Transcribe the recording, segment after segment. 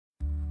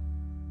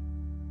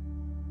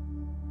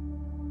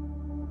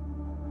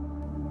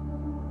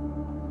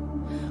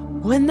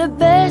when the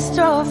best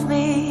of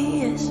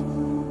me is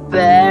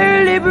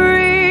barely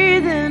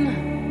breathing,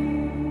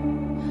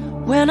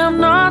 when I'm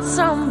not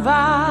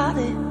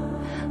somebody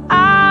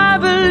I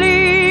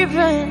believe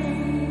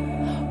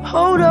in.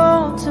 Hold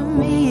on to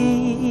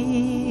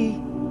me.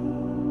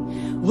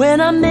 When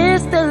I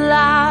miss the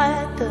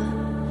light, the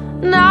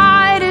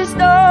night is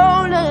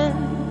stolen,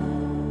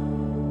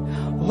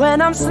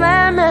 when I'm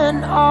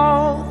slamming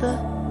all the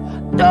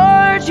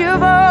doors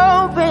you've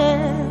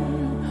opened.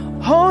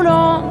 Hold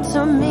on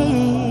to me.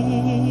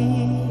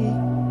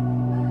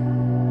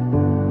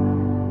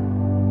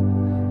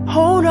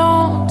 Hold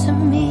on to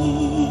me.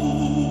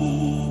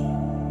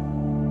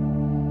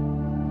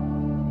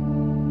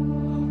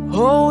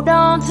 Hold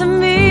on to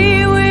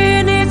me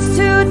when it's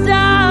too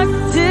dark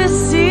to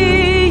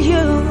see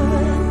you,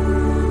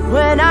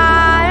 when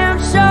I am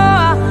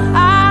sure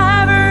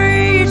I've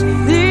reached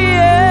the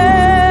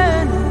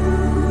end.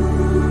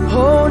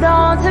 Hold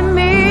on to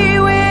me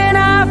when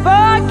I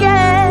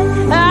forget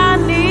I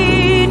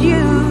need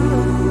you,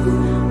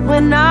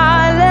 when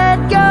I let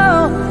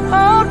go,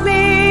 hold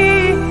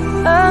me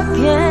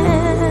again.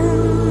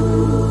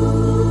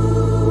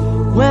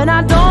 When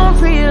I don't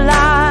feel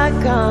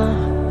like I'm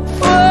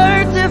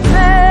worth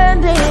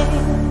defending,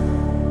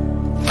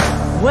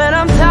 when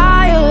I'm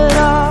tired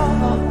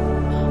of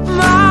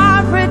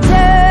my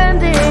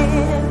pretending.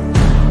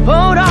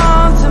 Hold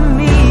on to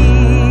me.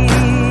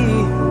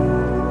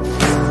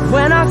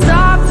 When I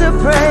start to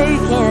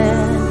break in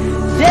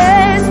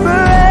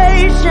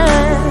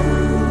desperation,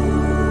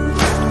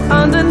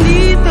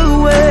 underneath the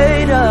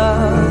weight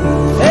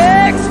of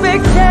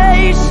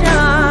expectation.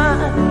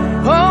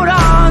 Hold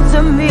on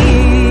to me.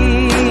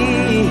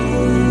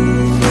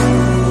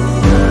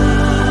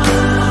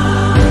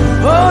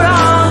 Hold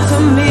on to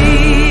me.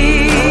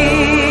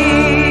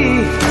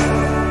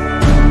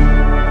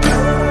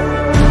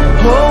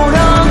 Hold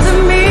on to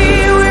me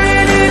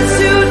when it's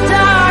too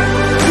dark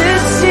to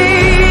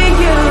see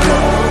you,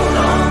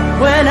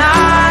 when I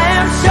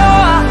am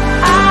sure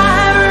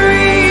I've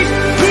reached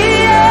the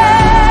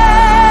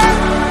end.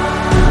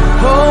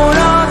 Hold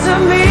on to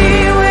me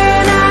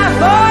when I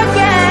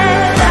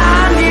forget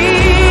I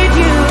need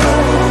you,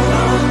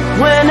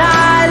 when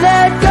I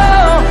let go,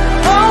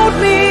 hold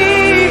me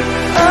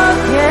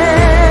again.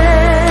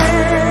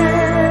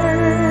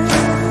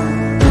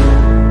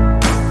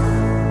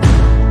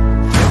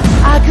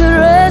 I could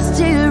rest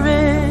here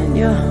in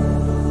your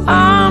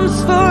arms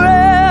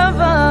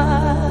forever,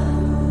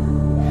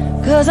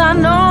 'cause I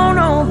know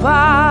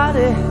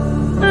nobody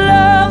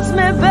loves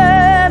me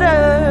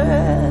better.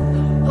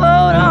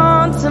 Hold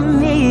on to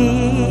me.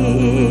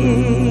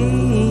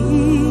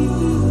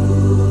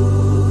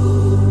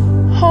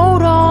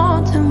 Hold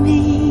on to me.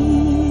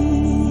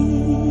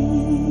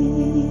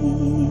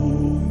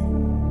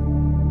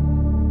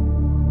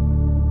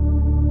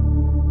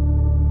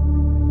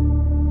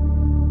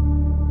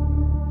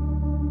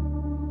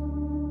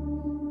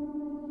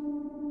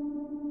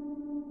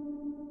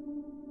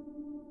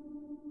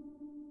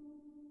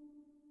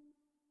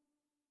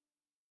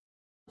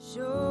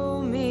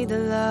 Show me the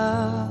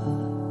love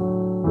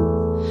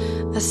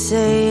I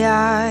say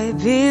I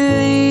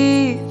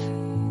believe.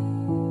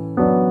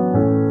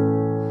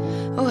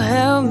 Oh,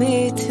 help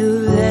me to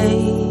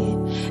lay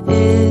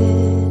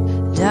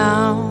it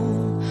down.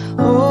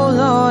 Oh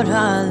Lord,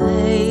 I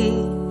lay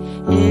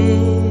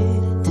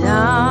it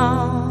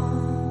down.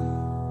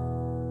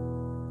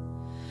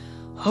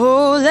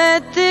 Oh,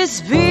 let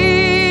this be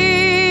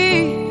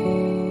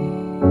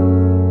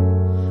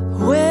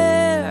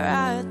where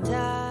I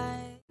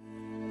die.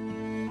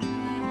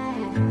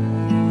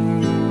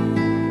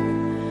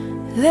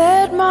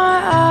 Let my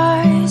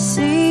eyes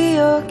see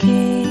your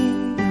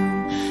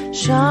kingdom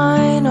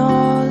shine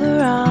all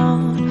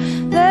around.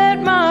 Let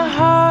my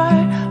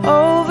heart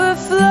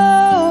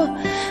overflow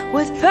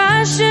with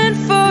passion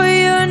for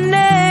your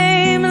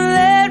name.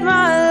 Let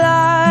my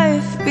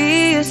life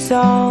be a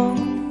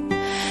song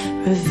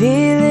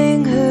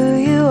revealing who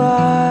you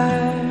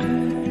are.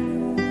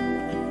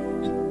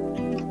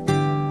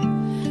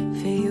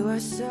 For you are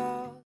so